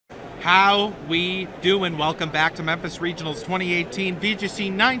How we doing? Welcome back to Memphis Regionals 2018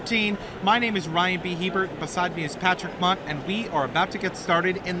 VGC 19. My name is Ryan B. Hebert. Beside me is Patrick Munt, and we are about to get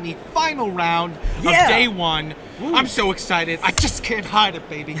started in the final round of day one. Woo. I'm so excited. I just can't hide it,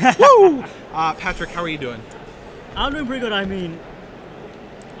 baby. Woo! Patrick, how are you doing? I'm doing pretty good. I mean,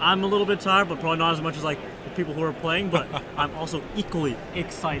 I'm a little bit tired, but probably not as much as like the people who are playing, but I'm also equally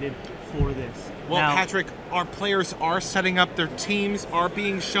excited for this. Well, now, Patrick, our players are setting up. Their teams are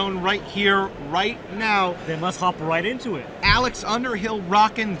being shown right here, right now. Then let's hop right into it. Alex Underhill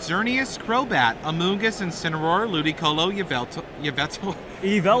rocking Xerneas Crobat, Amoonguss Incineroar, Ludicolo, Yveltal.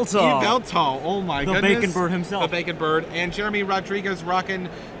 Oh my goodness. The Bacon Bird himself. The Bacon Bird. And Jeremy Rodrigues rocking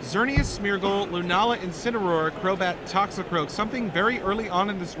Xerneas Smeargle, Lunala Incineroar, Crobat Toxicroak. Something very early on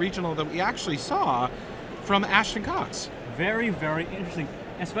in this regional that we actually saw from Ashton Cox. Very, very interesting.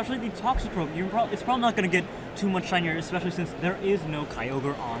 Especially the Toxicroak. It's probably not going to get too much shinier, especially since there is no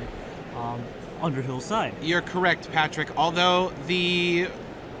Kyogre on Underhill's side. You're correct, Patrick. Although the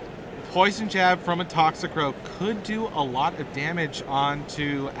Poison Jab from a Toxicroak could do a lot of damage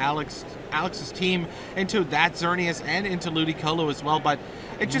onto Alex's team, into that Xerneas and into Ludicolo as well, but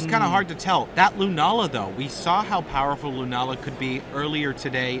it's just kind of hard to tell. That Lunala, though, we saw how powerful Lunala could be earlier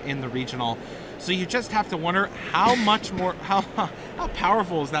today in the regional. So you just have to wonder how much more, how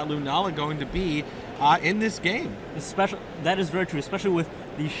powerful is that Lunala going to be in this game? That is very true, especially with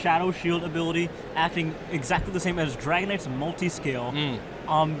the Shadow Shield ability acting exactly the same as Dragonite's multi-scale,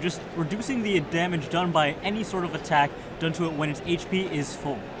 just reducing the damage done by any sort of attack done to it when its HP is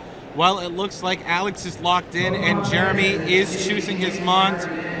full. Well, it looks like Alex is locked in and Jeremy is choosing his Mont.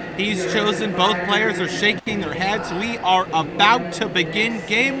 He's chosen. Both players are shaking their heads. We are about to begin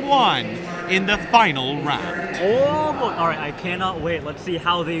game one in the final round. Oh, boy. All right, I cannot wait. Let's see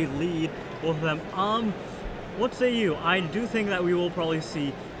how they lead, both of them. What say you? I do think that we will probably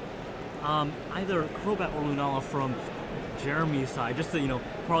see either Crobat or Lunala from Jeremy's side, just to,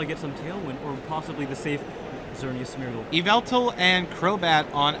 probably get some Tailwind or possibly the safe Xerneas Smeargle. Yveltal and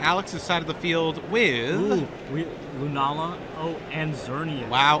Crobat on Alex's side of the field with Lunala, and Xerneas.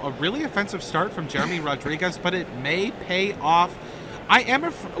 Wow, a really offensive start from Jeremy Rodrigues, but it may pay off. I am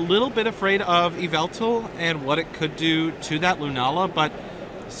a little bit afraid of Yveltal and what it could do to that Lunala, but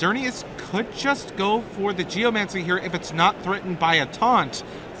Xerneas could just go for the Geomancy here if it's not threatened by a taunt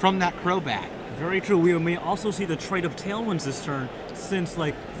from that Crobat. Very true. We may also see the trait of Tailwinds this turn, since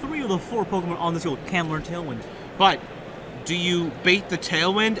like 3 of the 4 Pokemon on this field can learn Tailwind. But do you bait the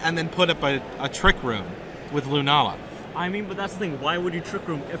Tailwind and then put up a Trick Room with Lunala? I mean, but that's the thing. Why would you Trick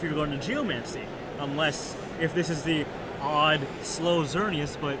Room if you're going to Geomancy? Unless, if this is the odd, slow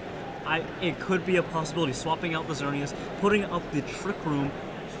Xerneas, but it could be a possibility. Swapping out the Xerneas, putting up the Trick Room,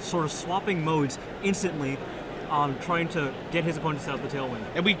 sort of swapping modes instantly, trying to get his opponent to set up the Tailwind.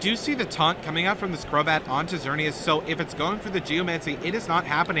 And we do see the taunt coming out from this Crobat onto Xerneas, so if it's going for the Geomancy, it is not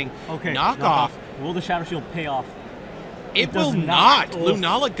happening. Okay, knockoff. Will the Shadow Shield pay off? It will not.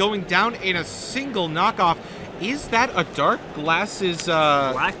 Lunala going down in a single knockoff. Is that a Dark Glasses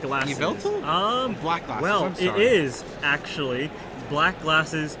Black Glasses. Yveltal? Black Glasses, well, I'm sorry. It is actually Black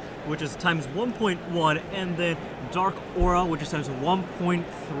Glasses, which is times 1.1, and then Dark Aura, which is times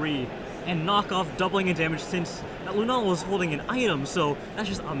 1.3. And knockoff doubling in damage, since that Lunala was holding an item, so that's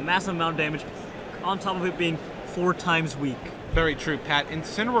just a massive amount of damage on top of it being 4 times weak. Very true, Pat.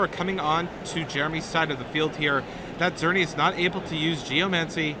 Incineroar coming on to Jeremy's side of the field here. That Xerneas is not able to use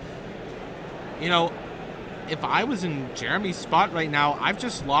Geomancy. If I was in Jeremy's spot right now, I've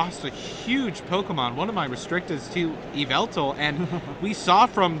just lost a huge Pokemon, one of my restricteds, to Yveltal, and we saw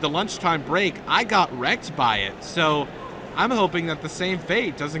from the lunchtime break, I got wrecked by it. So I'm hoping that the same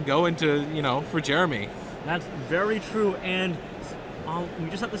fate doesn't go into, for Jeremy. That's very true, and we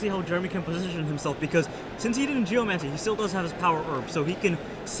just have to see how Jeremy can position himself, because since he didn't Geomancy, he still does have his Power Herb, so he can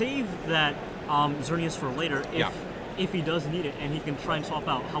save that Xerneas for later if he does need it, and he can try and swap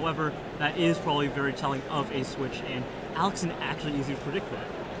out. However, that is probably very telling of a switch, and Alex can actually easily predict that.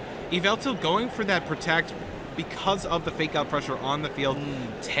 Yveltal going for that Protect because of the Fake Out pressure on the field.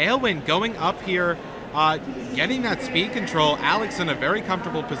 Tailwind going up here, getting that speed control. Alex in a very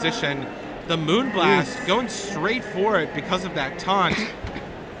comfortable position. The Moonblast going straight for it because of that taunt.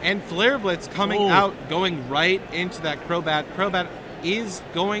 And Flare Blitz coming out, going right into that Crobat. Crobat is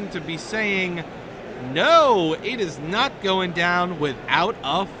going to be saying, no, it is not going down without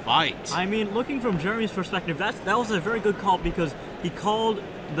a fight. I mean, looking from Jeremy's perspective, that was a very good call, because he called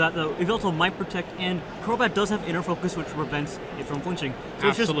that the Yveltal might protect, and Crobat does have inner focus, which prevents it from flinching. So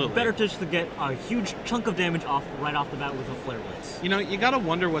it's just better to get a huge chunk of damage off right off the bat with a Flare Blitz. You gotta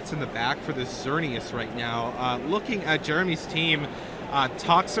wonder what's in the back for this Xerneas right now. Looking at Jeremy's team,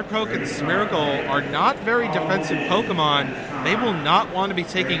 Toxicroak and Smeargle are not very defensive Pokemon. They will not want to be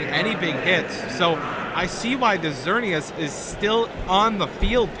taking any big hits. So I see why the Xerneas is still on the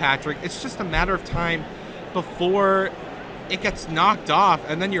field, Patrick. It's just a matter of time before it gets knocked off,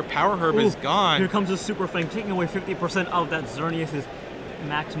 and then your Power Herb is gone. Here comes a Super Flame, taking away 50% of that Xerneas'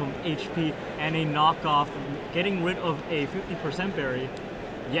 maximum HP, and a knockoff, getting rid of a 50% berry.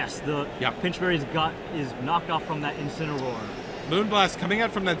 Yes, the Pinch Berry is knocked off from that Incineroar. Moonblast coming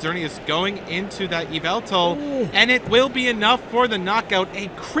out from that Xerneas, going into that Yveltal, and it will be enough for the knockout. A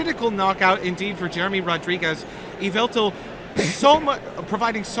critical knockout indeed for Jeremy Rodrigues. Yveltal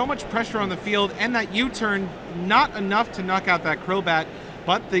providing so much pressure on the field, and that U-turn not enough to knock out that Crobat,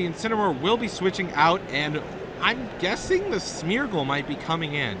 but the Incineroar will be switching out, and I'm guessing the Smeargle might be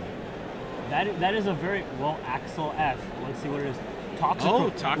coming in. That is a very, well, Axel F. Let's see what it is. Toxicroak. Oh,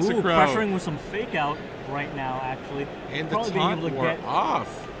 Toxicroak. Pressuring with some fake out right now, actually. And the probably taunt being able wore to get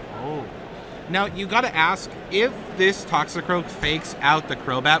off. Oh. Now, you got to ask, if this Toxicroak fakes out the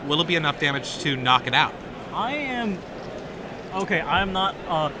Crobat, will it be enough damage to knock it out? Okay, I'm not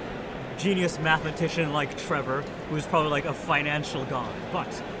a genius mathematician like Trevor, who's probably like a financial god,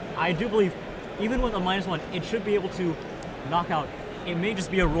 but I do believe, even with a -1, it should be able to knock out. It may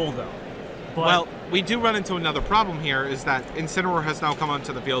just be a roll, though. But well, we do run into another problem here, is that Incineroar has now come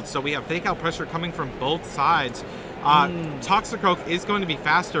onto the field, so we have fake out pressure coming from both sides. Toxicroak is going to be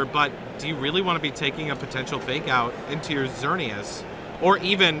faster, but do you really want to be taking a potential fake out into your Xerneas? Or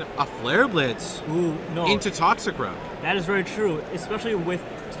even a Flare Blitz into Toxicroak? That is very true, especially with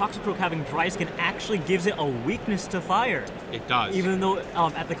Toxicroak having Dry Skin actually gives it a weakness to fire. It does. Even though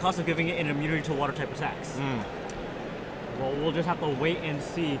at the cost of giving it an immunity to water type attacks. Well, we'll just have to wait and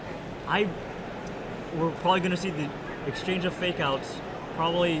see. We're probably going to see the exchange of fake outs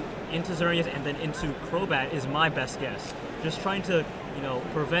probably into Xerneas and then into Crobat is my best guess. Just trying to,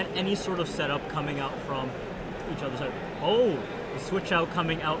 prevent any sort of setup coming out from each other's side. Oh, the switch out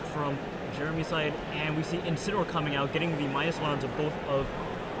coming out from Jeremy's side, and we see Incineroar coming out, getting the -1 onto both of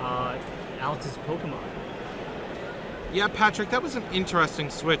Alex's Pokemon. Yeah, Patrick, that was an interesting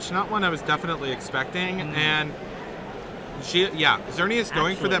switch. Not one I was definitely expecting, and Xerneas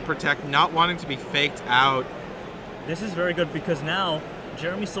going for that Protect, not wanting to be faked out. This is very good because now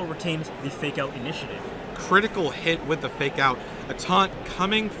Jeremy still retains the fake out initiative. Critical hit with the fake out. A taunt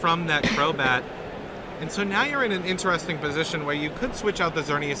coming from that Crobat. And so now you're in an interesting position where you could switch out the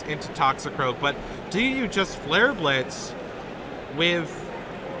Xerneas into Toxicroak, but do you just Flare Blitz with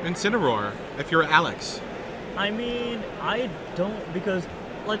Incineroar if you're Alex? I mean, I don't, because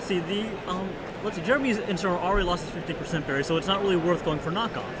let's see, Jeremy's Incineroar already lost his 50% berry, so it's not really worth going for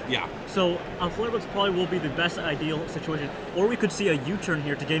knockoff. Yeah. So Flare Blitz probably will be the best ideal situation, or we could see a U-turn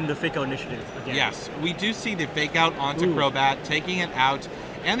here to gain the fake out initiative again. Yes, we do see the fake out onto Crobat, taking it out,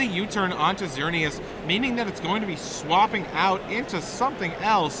 and the U-turn onto Xerneas, meaning that it's going to be swapping out into something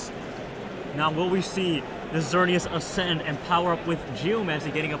else. Now, will we see the Xerneas ascend and power up with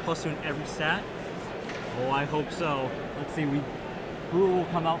Geomancy, getting a +2 in every stat? Oh, I hope so. Let's see, who will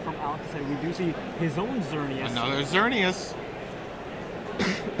come out from Alex's side? We do see his own Xerneas. Another Xerneas.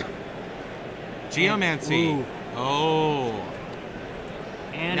 Geomancy. Oh.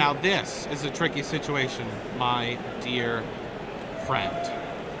 And now this is a tricky situation, my dear friend.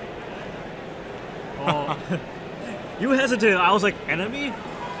 Oh, you hesitated. I was like, enemy?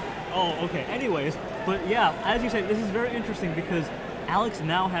 Oh, okay. Anyways, but yeah, as you said, this is very interesting because Alex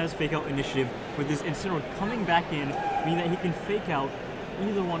now has fake out initiative with this Incineroar coming back in, meaning that he can fake out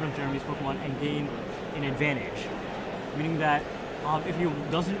either one of Jeremy's Pokemon and gain an advantage. Meaning that if he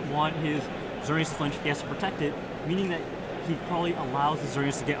doesn't want his Xerneas to flinch, he has to protect it, meaning that he probably allows the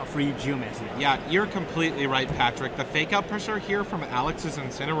Xerneas to get a free Geomancy. Yeah, you're completely right, Patrick. The fake out pressure here from Alex's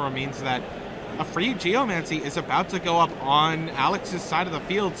Incineroar means that a free Geomancy is about to go up on Alex's side of the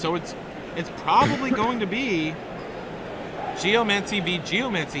field, so it's probably going to be Geomancy v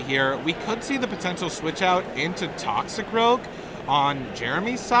Geomancy here. We could see the potential switch out into Toxicroak on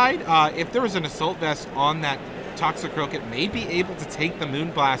Jeremy's side. If there was an Assault Vest on that Toxicroak, it may be able to take the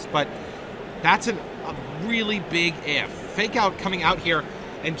Moonblast, but that's a really big if. Fake out coming out here,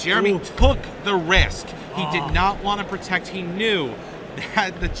 and Jeremy took the risk. He did not want to protect. He knew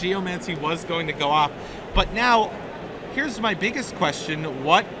that the Geomancy was going to go off. But now, here's my biggest question.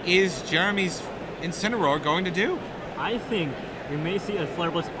 What is Jeremy's Incineroar going to do? I think we may see a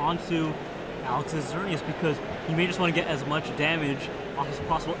Flare Blitz onto Alex's Xerneas because he may just want to get as much damage off as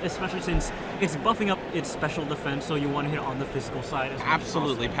possible, especially since it's buffing up its special defense, so you want to hit it on the physical side as much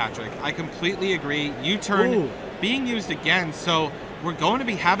Absolutely, as Patrick. I completely agree. U-turn being used again, so we're going to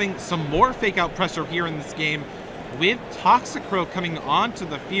be having some more fake out pressure here in this game. with Toxicroak coming onto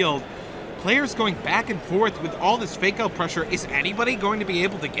the field, players going back and forth with all this fake-out pressure, is anybody going to be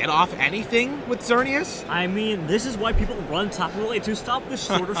able to get off anything with Xerneas? I mean, this is why people run Tapu Lele, to stop this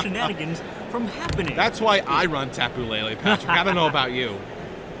sort of shenanigans from happening. That's why I run Tapu Lele, Patrick. I don't know about you.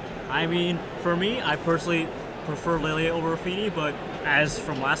 I mean, for me, I personally prefer Lele over Feeny, but as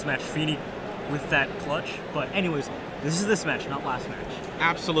from last match, Feeny with that clutch. But anyways, this is this match, not last match.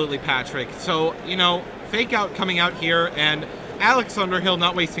 Absolutely, Patrick. So, you know, fake out coming out here, and Alex Underhill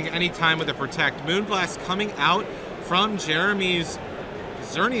not wasting any time with a protect. Moonblast coming out from Jeremy's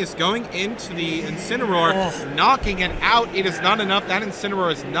Xerneas, going into the Incineroar, knocking it out. It is not enough. That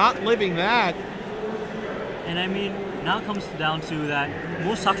Incineroar is not living that. And I mean, now it comes down to that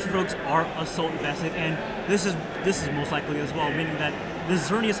most Toxicroaks are Assault invested, and this is most likely as well, meaning that the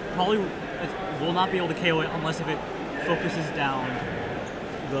Xerneas probably will not be able to KO it unless if it focuses down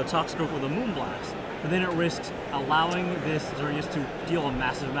the Toxicroak with a Moonblast. But then it risks allowing this Xerneas to deal a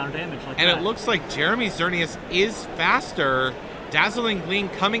massive amount of damage like that. And it looks like Jeremy's Xerneas is faster. Dazzling Gleam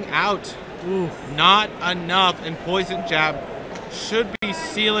coming out. Oof. Not enough, and Poison Jab should be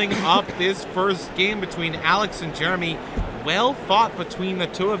sealing up this first game between Alex and Jeremy. Well fought between the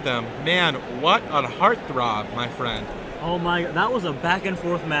two of them. Man, what a heartthrob, my friend. Oh my, that was a back and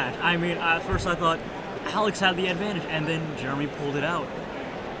forth match. I mean, at first I thought Alex had the advantage, and then Jeremy pulled it out.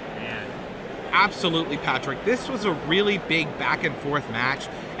 Man. Absolutely, Patrick. This was a really big back and forth match,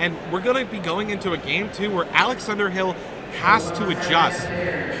 and we're going to be going into a game too where Alex Underhill has to adjust.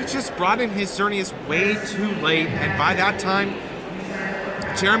 He just brought in his Xerneas way too late, and by that time,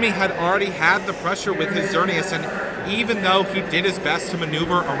 Jeremy had already had the pressure with his Xerneas, and even though he did his best to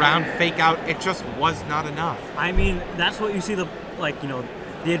maneuver around fake out, it just was not enough. I mean, that's what you see the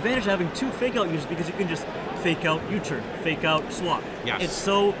advantage of having two fake out users, because you can just fake out U-turn, fake out swap. Yes. It's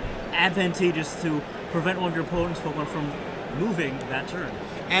so advantageous to prevent one of your opponent's Pokemon from moving that turn.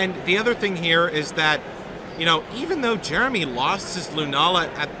 And the other thing here is that, you know, even though Jeremy lost his Lunala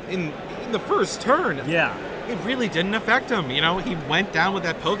in the first turn, yeah, it really didn't affect him. You know, he went down with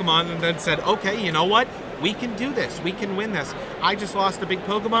that Pokemon and then said, okay, you know what? We can do this. We can win this. I just lost a big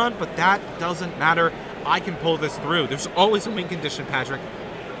Pokemon, but that doesn't matter. I can pull this through. There's always a win condition, Patrick.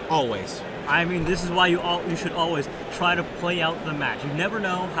 Always. I mean, this is why you should always try to play out the match. You never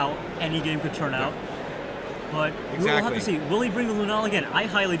know how any game could turn out. But we'll have to see. Will he bring the Lunala again? I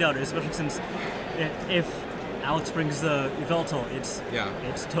highly doubt it, especially since if Alex brings the Yveltal,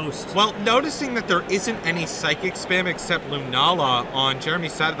 it's toast. Well, noticing that there isn't any Psychic spam except Lunala on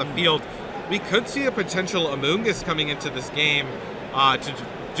Jeremy's side of the field, we could see a potential Amoonguss coming into this game to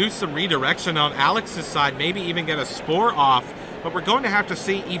do some redirection on Alex's side, maybe even get a Spore off. But we're going to have to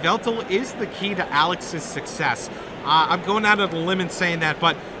see. Yveltal is the key to Alex's success. I'm going out of the limb and saying that,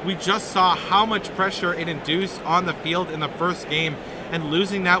 but we just saw how much pressure it induced on the field in the first game, and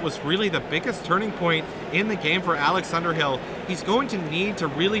losing that was really the biggest turning point in the game for Alex Underhill. He's going to need to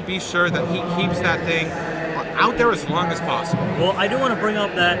really be sure that he keeps that thing out there as long as possible. Well, I do want to bring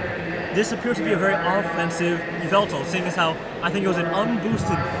up that this appears to be a very offensive Yveltal, seeing as how I think it was an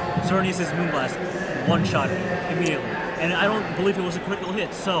unboosted Xerneas' Moonblast one-shot immediately. And I don't believe it was a critical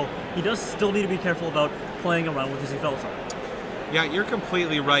hit, so he does still need to be careful about playing around with his Yveltal. Yeah, you're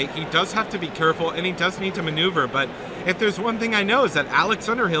completely right. He does have to be careful, and he does need to maneuver, but if there's one thing I know is that Alex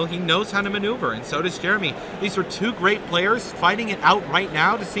Underhill, he knows how to maneuver, and so does Jeremy. These are two great players fighting it out right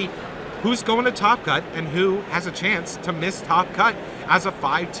now to see who's going to Top Cut and who has a chance to miss Top Cut as a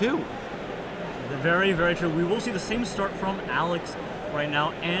 5-2. Very, very true. We will see the same start from Alex right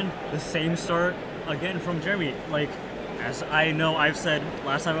now, and the same start again from Jeremy. Like, as I know I've said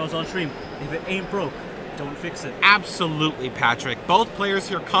last time I was on stream, if it ain't broke, don't fix it. Absolutely, Patrick. Both players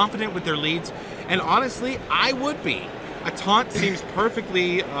here confident with their leads, and honestly, I would be. A taunt seems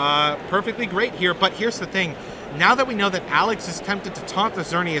perfectly great here, but here's the thing. Now that we know that Alex is tempted to taunt the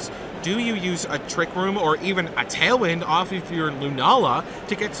Xerneas, do you use a Trick Room or even a Tailwind off of your Lunala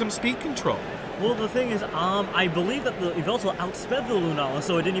to get some speed control? Well, the thing is, I believe that the Yveltal outsped the Lunala,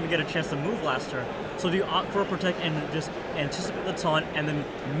 so it didn't even get a chance to move last turn. So do you opt for a Protect and just anticipate the taunt and then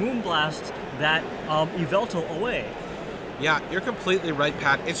Moonblast that Yveltal away? Yeah, you're completely right,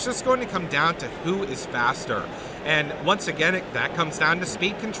 Pat. It's just going to come down to who is faster. And once again, that comes down to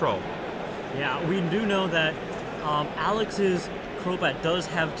speed control. Yeah, we do know that Alex's Crobat does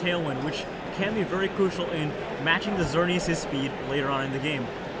have Tailwind, which can be very crucial in matching the Xerneas' speed later on in the game.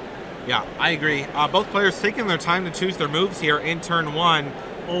 Yeah, I agree. Both players taking their time to choose their moves here in turn one.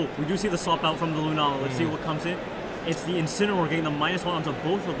 Oh, we do see the swap out from the Lunala. Let's see what comes in. It's the Incineroar getting the -1 onto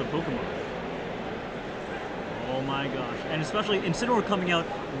both of the Pokemon. Oh my gosh. And especially Incineroar coming out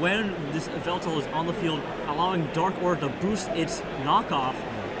when this Yveltal is on the field, allowing Dark Aura to boost its knockoff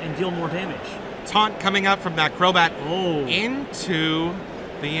and deal more damage. Taunt coming up from that Crobat into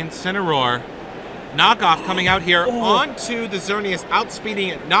the Incineroar. Knockoff coming out here onto the Xerneas, outspeeding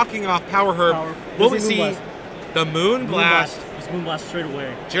it, knocking off Power Herb. Will we see the Moon Blast? Just Moon Blast straight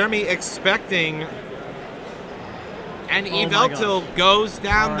away. Jeremy expecting, and Yveltal goes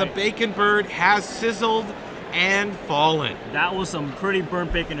down. The Bacon Bird has sizzled and fallen. That was some pretty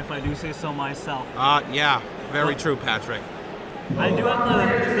burnt bacon, if I do say so myself. Yeah, very true, Patrick. I do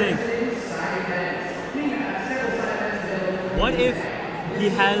have to think, what if he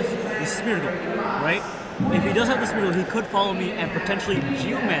has the Smeargle, right? If he does have the Smeargle, he could follow me and potentially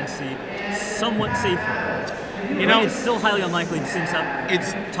Geomancy somewhat safer. You know, it's still highly unlikely since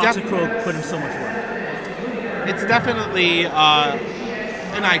Toxicroak put in so much work. It's definitely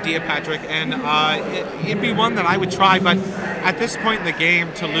an idea, Patrick, and it'd be one that I would try, but at this point in the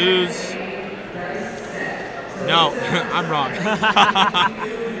game, to lose... No, I'm wrong.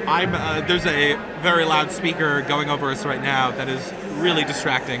 There's a very loud speaker going over us right now that is really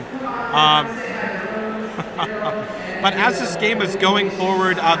distracting. But as this game is going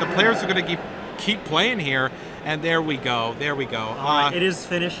forward, the players are going to keep playing here, and there we go. There we go. It is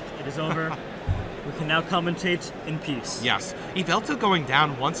finished. It is over. We can now commentate in peace. Yes. Yveltal going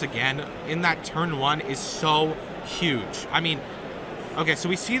down once again in that turn 1 is so huge. I mean, okay, so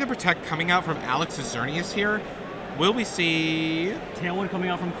we see the Protect coming out from Alex's Xerneas here. Will we see... Tailwind coming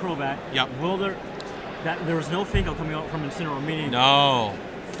out from Crobat. Yep. Will there... There was no Fake Out coming out from Incineroar, meaning... No.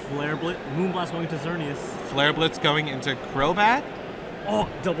 Flare Blitz... Moonblast going to Xerneas. Flare Blitz going into Crobat. Oh,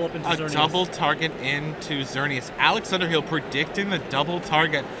 double up into Xerneas. A double target into Xerneas. Alex Underhill predicting the double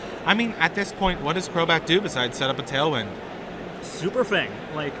target. I mean, at this point, what does Crobat do besides set up a Tailwind? Super Fang.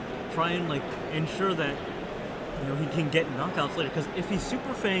 Like, try and, like, ensure that, you know, he can get knockouts later. Because if he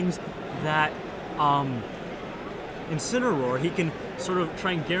Super Fangs that, Incineroar, he can sort of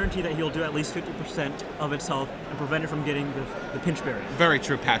try and guarantee that he'll do at least 50% of its health and prevent it from getting the pinch berry. Very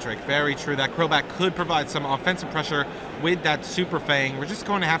true, Patrick. Very true. That Crobat could provide some offensive pressure with that Super Fang. We're just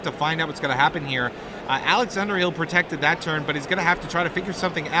going to have to find out what's going to happen here. Alex Underhill protected that turn, but he's going to have to try to figure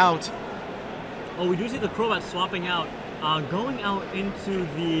something out. Oh, we do see the Crobat swapping out, going out into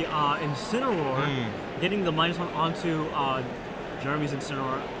the Incineroar, getting the -1 onto Jeremy's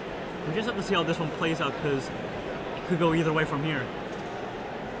Incineroar. We just have to see how this one plays out, because could go either way from here.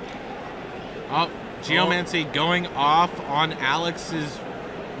 Oh, Geomancy going off on Alex's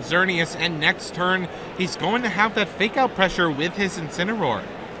Xerneas, and next turn he's going to have that Fake Out pressure with his Incineroar.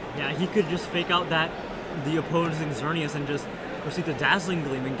 Yeah, he could just fake out the opposing Xerneas and just proceed to Dazzling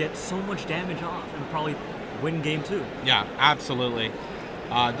Gleam and get so much damage off and probably win game 2. Yeah, absolutely.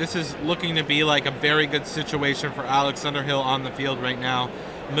 This is looking to be like a very good situation for Alex Underhill on the field right now.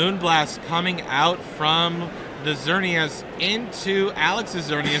 Moonblast coming out from the Xerneas into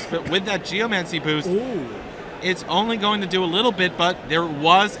Alex's Xerneas, but with that Geomancy boost, it's only going to do a little bit, but there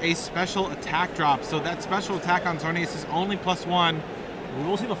was a special attack drop, so that special attack on Xerneas is only +1. We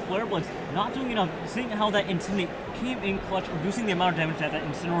will see the Flare Blitz not doing enough, seeing how that Intimidate came in clutch, reducing the amount of damage that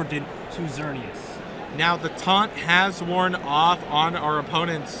Incineroar did to Xerneas. Now, the taunt has worn off on our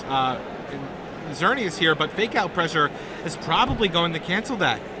opponent's Xerneas here, but Fake Out pressure is probably going to cancel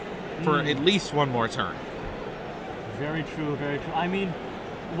that for at least one more turn. Very true, very true. I mean,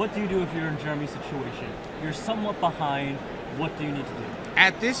 what do you do if you're in Jeremy's situation? You're somewhat behind. What do you need to do?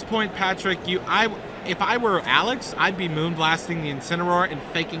 At this point, Patrick, if I were Alex, I'd be Moonblasting the Incineroar and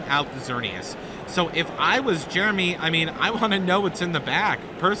faking out the Xerneas. So if I was Jeremy, I mean, I want to know what's in the back,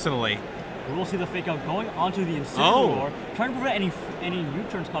 personally. We will see the Fake Out going onto the Incineroar, trying to prevent any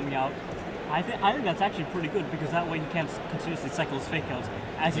U-turns coming out. I think that's actually pretty good, because that way he can't continuously cycle his Fake Outs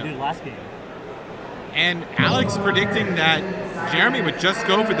as he did last game. And Alex predicting that Jeremy would just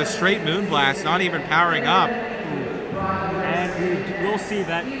go for the straight Moonblast, not even powering up. And we'll see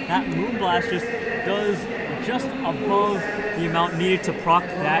that Moonblast just does just above the amount needed to proc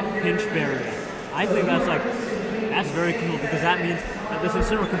that pinch barrier. I think that's very cool, because that means that this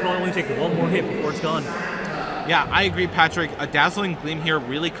Incineroar can probably only take one more hit before it's gone. Yeah, I agree, Patrick. A Dazzling Gleam here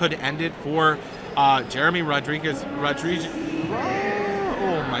really could end it for Jeremy Rodrigues.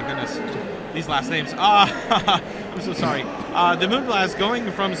 Oh my goodness. These last names. I'm so sorry. The Moonblast going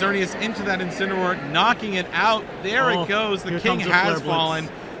from Xerneas into that Incineroar, knocking it out. There it goes. The king has fallen.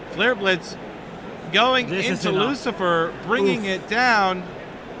 Flare Blitz going into Lucifer, bringing it down.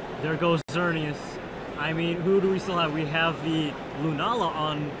 There goes Xerneas. I mean, who do we still have? We have the Lunala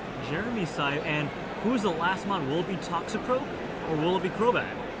on Jeremy's side, and who's the last mon? Will it be Toxicroak, or will it be Crobat?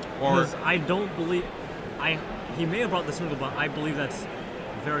 Because I don't believe... he may have brought the single, but I believe that's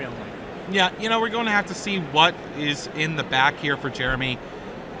very unlikely. Yeah, we're going to have to see what is in the back here for Jeremy.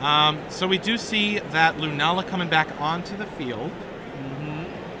 So we do see that Lunala coming back onto the field.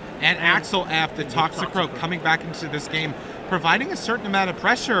 And Axel F, the Toxicroak, coming back into this game, providing a certain amount of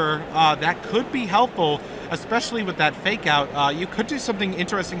pressure that could be helpful, especially with that fake out. You could do something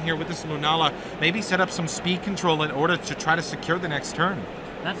interesting here with this Lunala, maybe set up some speed control in order to try to secure the next turn.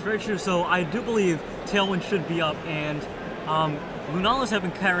 That's very true. So I do believe Tailwind should be up, and Lunalas have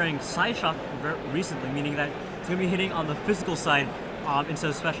been carrying Side Shock recently, meaning that it's going to be hitting on the physical side instead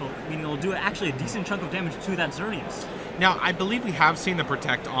of special, meaning it'll do actually a decent chunk of damage to that Xerneas. Now, I believe we have seen the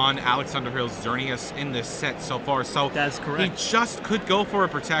Protect on Alex Underhill's Xerneas in this set so far, so that's correct. He just could go for a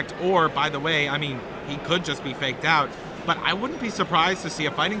Protect, or, by the way, I mean, he could just be faked out, but I wouldn't be surprised to see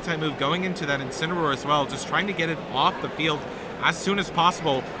a Fighting type move going into that Incineroar as well, just trying to get it off the field as soon as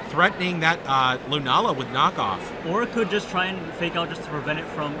possible, threatening that Lunala with knockoff. Or it could just try and fake out just to prevent it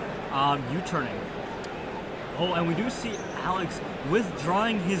from U-turning. Oh, and we do see Alex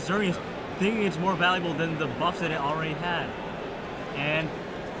withdrawing his Xerneas, thinking it's more valuable than the buffs that it already had. And,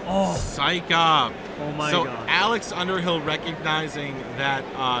 Psych up. Oh my god. So Alex Underhill recognizing that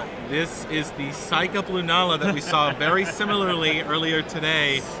this is the Psych up Lunala that we saw very similarly earlier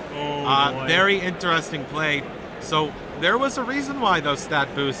today. Very interesting play. So there was a reason why those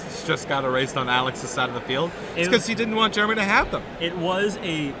stat boosts just got erased on Alex's side of the field. It's because he didn't want Jeremy to have them. It was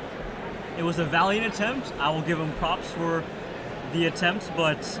a valiant attempt. I will give him props for the attempt,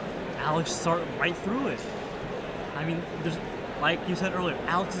 but Alex saw right through it. I mean, like you said earlier,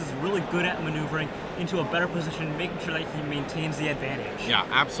 Alex is really good at maneuvering into a better position, making sure that he maintains the advantage. Yeah,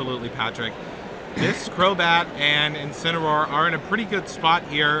 absolutely, Patrick. This Crobat and Incineroar are in a pretty good spot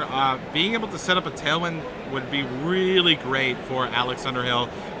here. Being able to set up a Tailwind would be really great for Alex Underhill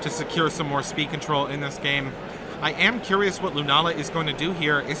to secure some more speed control in this game. I am curious what Lunala is going to do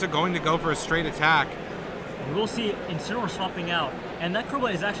here. Is it going to go for a straight attack? We'll see Incineroar swapping out. And that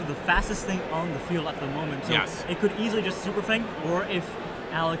Crobat is actually the fastest thing on the field at the moment. So yes. It could easily just Super Fang, or if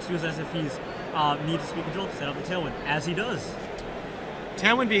Alex feels as if he's needs speed control, set up the Tailwind, as he does.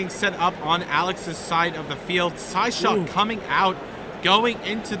 Tailwind being set up on Alex's side of the field. Psyshock coming out, going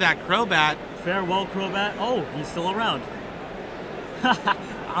into that Crobat. Farewell, Crobat. Oh, he's still around.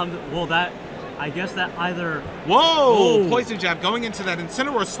 Well, I guess that either... Whoa! Poison Jab going into that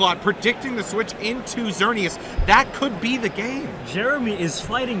Incineroar slot, predicting the switch into Xerneas. That could be the game. Jeremy is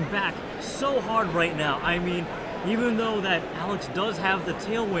fighting back so hard right now. I mean, even though that Alex does have the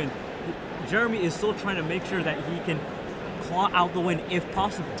Tailwind, Jeremy is still trying to make sure that he can claw out the win if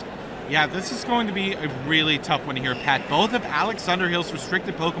possible. Yeah, this is going to be a really tough one here, Pat. Both of Alex Underhill's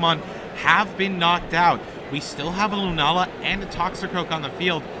restricted Pokemon have been knocked out. We still have a Lunala and a Toxicroak on the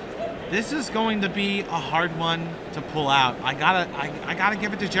field. This is going to be a hard one to pull out. I gotta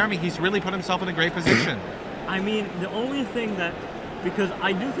give it to Jeremy. He's really put himself in a great position. I mean, the only thing that, because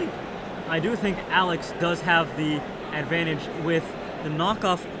I do think Alex does have the advantage with the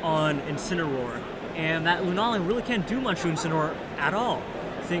knockoff on Incineroar, and that Lunala really can't do much to Incineroar at all,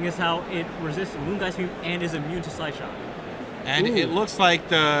 seeing as how it resists Moongeist Beam and is immune to Side Shot. And it looks like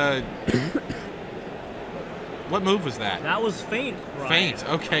the... What move was that? That was Feint. Right? Feint,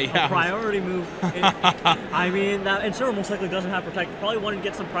 okay, yeah. A priority move. I mean, that Incineroar most likely doesn't have Protect. Probably wanted to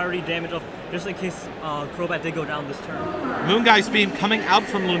get some priority damage off just in case Crobat did go down this turn. Moongeist Beam coming out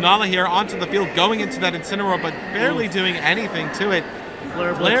from Lunala here onto the field, going into that Incineroar, but barely doing anything to it.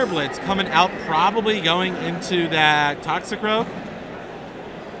 Flare Blitz coming out, probably going into that Toxicroak.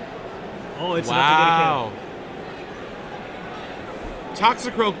 Oh, it's enough to get a kill.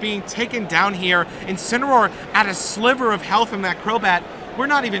 Toxicroak being taken down here. Incineroar at a sliver of health in that Crobat. We're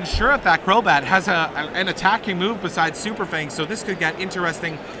not even sure if that Crobat has an attacking move besides Super Fang, so this could get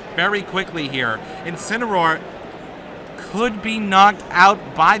interesting very quickly here. Incineroar could be knocked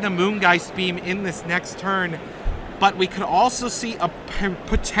out by the Moongeist Beam in this next turn, but we could also see a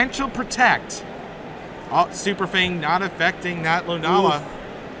potential Protect. Oh, Super Fang not affecting that Lunala.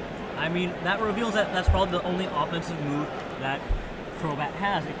 I mean, that reveals that that's probably the only offensive move that Crobat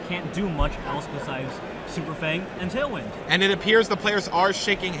has. It can't do much else besides Super Fang and Tailwind. And it appears the players are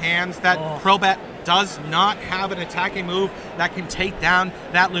shaking hands. That Crobat does not have an attacking move that can take down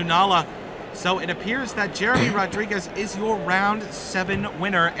that Lunala. So it appears that Jeremy Rodrigues is your round 7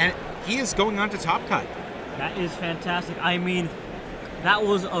 winner, and he is going on to Top Cut. That is fantastic. I mean, that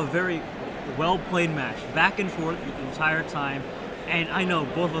was a very well-played match. Back and forth the entire time. And I know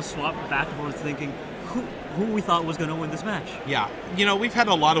both of us swapped back and forth thinking who we thought was going to win this match. Yeah, we've had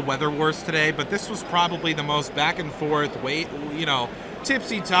a lot of weather wars today, but this was probably the most back and forth,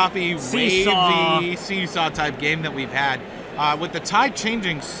 tipsy-toffy, wavy, seesaw type game that we've had. With the tide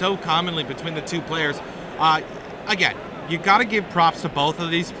changing so commonly between the two players, again, you got to give props to both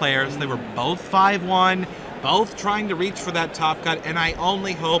of these players. They were both 5-1, both trying to reach for that top cut, and I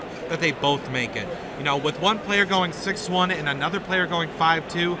only hope that they both make it. You know, with one player going 6-1 and another player going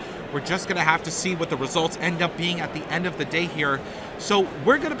 5-2, we're just going to have to see what the results end up being at the end of the day here. So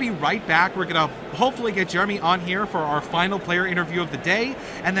we're going to be right back. We're going to hopefully get Jeremy on here for our final player interview of the day.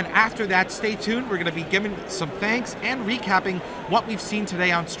 And then after that, stay tuned. We're going to be giving some thanks and recapping what we've seen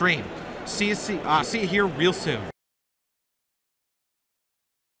today on stream. See you here real soon.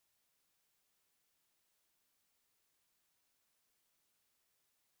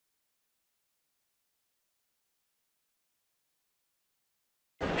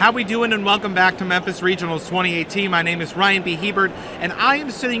 How we doing, and welcome back to Memphis Regionals 2018. My name is Ryan B. Hebert, and I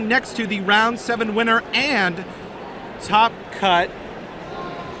am sitting next to the Round 7 winner and top cut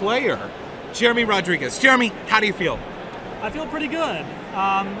player, Jeremy Rodrigues. Jeremy, how do you feel? I feel pretty good.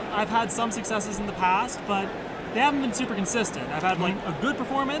 I've had some successes in the past, but they haven't been super consistent. I've had like a good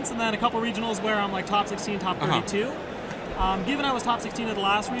performance and then a couple regionals where I'm like top 16, top 32. Given I was top 16 at the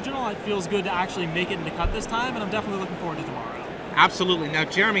last regional, it feels good to actually make it into cut this time, and I'm definitely looking forward to tomorrow. Absolutely. Now,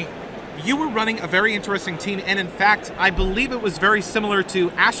 Jeremy, you were running a very interesting team, and in fact, I believe it was very similar to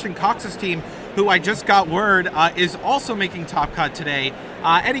Ashton Cox's team, who I just got word is also making top cut today.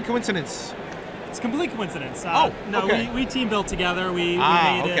 Any coincidence? It's complete coincidence. No, okay. we team built together. We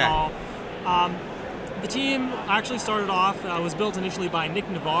made it all. The team actually started off, was built initially by Nick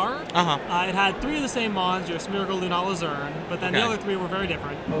Navarre. It had 3 of the same mods, your Smeargle, Lunala, Zern, but then the other 3 were very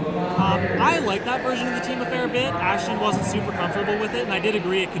different. I like that version of the team a fair bit. Ashton wasn't super comfortable with it, and I did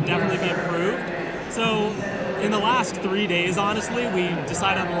agree it could definitely be improved. So in the last 3 days, honestly, we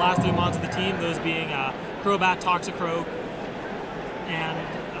decided on the last 3 mods of the team, those being Crobat, Toxicroak, and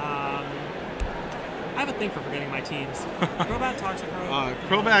I have a thing for forgetting my teams. Crobat, Toxicroak.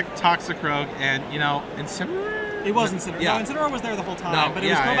 Crobat, Toxicroak, and, you know, Incineroar? It was Incineroar. Yeah. No, Incineroar was there the whole time, but it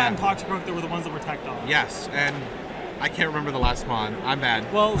was Crobat and Toxicroak that were the ones that were teched on. Yes, and I can't remember the last mon. I'm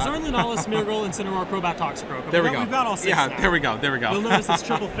bad. Well, Zern, Lunala, Smeargle, Incineroar, Crobat, Toxicroak. There we go. We've got all 6 now. There we go. You'll notice this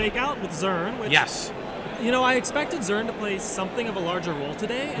triple fake out with Zern, which, yes. You know, I expected Zern to play something of a larger role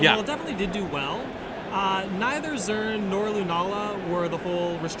today, and while it definitely did do well, neither Zern nor Lunala were the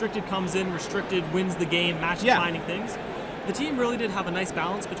whole restricted comes in, restricted wins the game, match-defining things. The team really did have a nice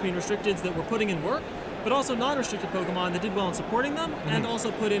balance between restricteds that were putting in work, but also non-restricted Pokemon that did well in supporting them, and also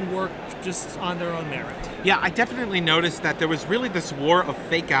put in work just on their own merit. Yeah, I definitely noticed that there was really this war of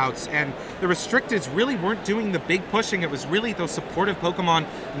fake-outs, and the restricteds really weren't doing the big pushing. It was really those supportive Pokemon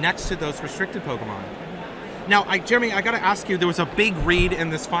next to those restricted Pokemon. Now, Jeremy, I gotta ask you, there was a big read in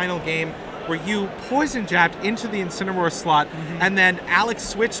this final game where you poison jabbed into the Incineroar slot, and then Alex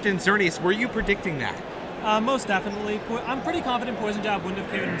switched in Xerneas. Were you predicting that? Most definitely. I'm pretty confident Poison Jab wouldn't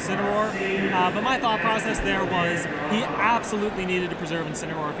have killed Incineroar, but my thought process there was he absolutely needed to preserve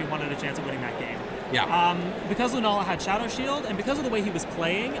Incineroar if he wanted a chance of winning that game. Yeah. Because Lunala had Shadow Shield, and because of the way he was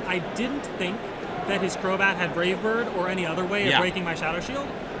playing, I didn't think that his Crobat had Brave Bird or any other way of breaking my Shadow Shield,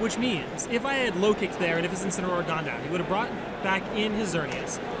 which means if I had low kicked there and if his Incineroar had gone down, he would have brought back in his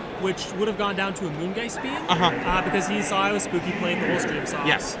Xerneas, which would have gone down to a Moongeist Beam, because he saw I was spooky playing the whole stream saw.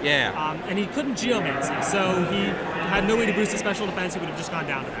 Yes, and he couldn't Geomancy, so he had no way to boost his special defense, he would have just gone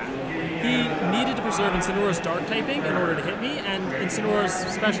down to that. He needed to preserve Incineroar's Dark typing in order to hit me, and Incineroar's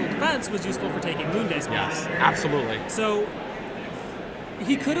special defense was useful for taking Moongeist Beams. Yes, absolutely. So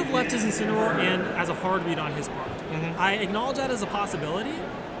he could have left his Incineroar in as a hard read on his part. I acknowledge that as a possibility,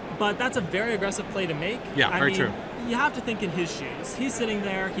 but that's a very aggressive play to make. Yeah, very true. You have to think in his shoes. He's sitting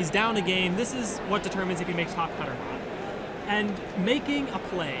there, he's down a game, this is what determines if he makes top cut or not. And making a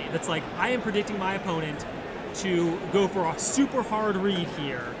play that's like, I am predicting my opponent to go for a super hard read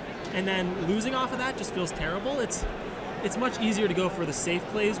here, and then losing off of that just feels terrible. It's much easier to go for the safe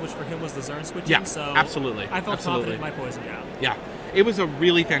plays, which for him was the Zern switching. Yeah, so absolutely. I felt confident in my Poison Jab. Yeah. It was a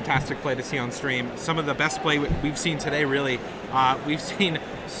really fantastic play to see on stream. Some of the best play we've seen today, really. We've seen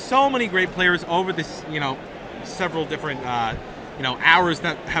so many great players over this, several different, hours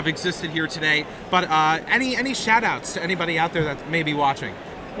that have existed here today. But any shout-outs to anybody out there that may be watching?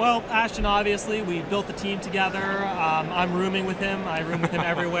 Well, Ashton, obviously, we built the team together. I'm rooming with him. I room with him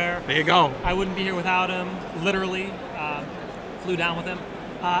everywhere. There you go. I wouldn't be here without him, literally. Flew down with him.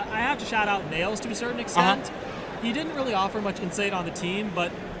 I have to shout out Nails to a certain extent. He didn't really offer much insight on the team,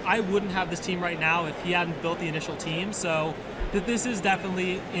 but I wouldn't have this team right now if he hadn't built the initial team. So this is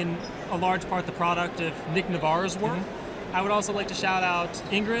definitely, in a large part, the product of Nick Navarre's work. I would also like to shout out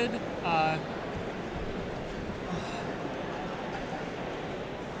Ingrid.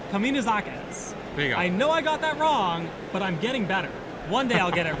 Kaminazakis. There you go. I know I got that wrong, but I'm getting better. One day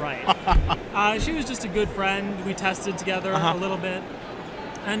I'll get it right. She was just a good friend. We tested together a little bit.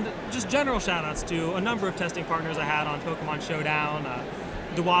 And just general shout-outs to a number of testing partners I had on Pokemon Showdown.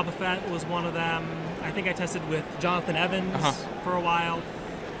 Dewabafet was one of them. I think I tested with Jonathan Evans for a while.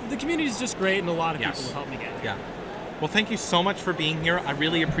 The community is just great, and a lot of people have helped me get here. Yeah. Well, thank you so much for being here. I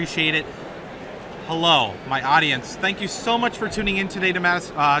really appreciate it. Hello, my audience. Thank you so much for tuning in today to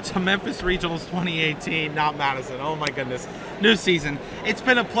Memphis Regionals 2018. Not Madison. Oh my goodness. New season. It's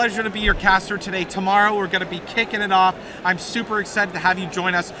been a pleasure to be your caster today. Tomorrow we're going to be kicking it off. I'm super excited to have you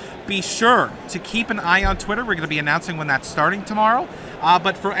join us. Be sure to keep an eye on Twitter. We're going to be announcing when that's starting tomorrow.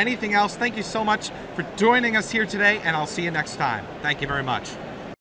 But for anything else, thank you so much for joining us here today, and I'll see you next time. Thank you very much.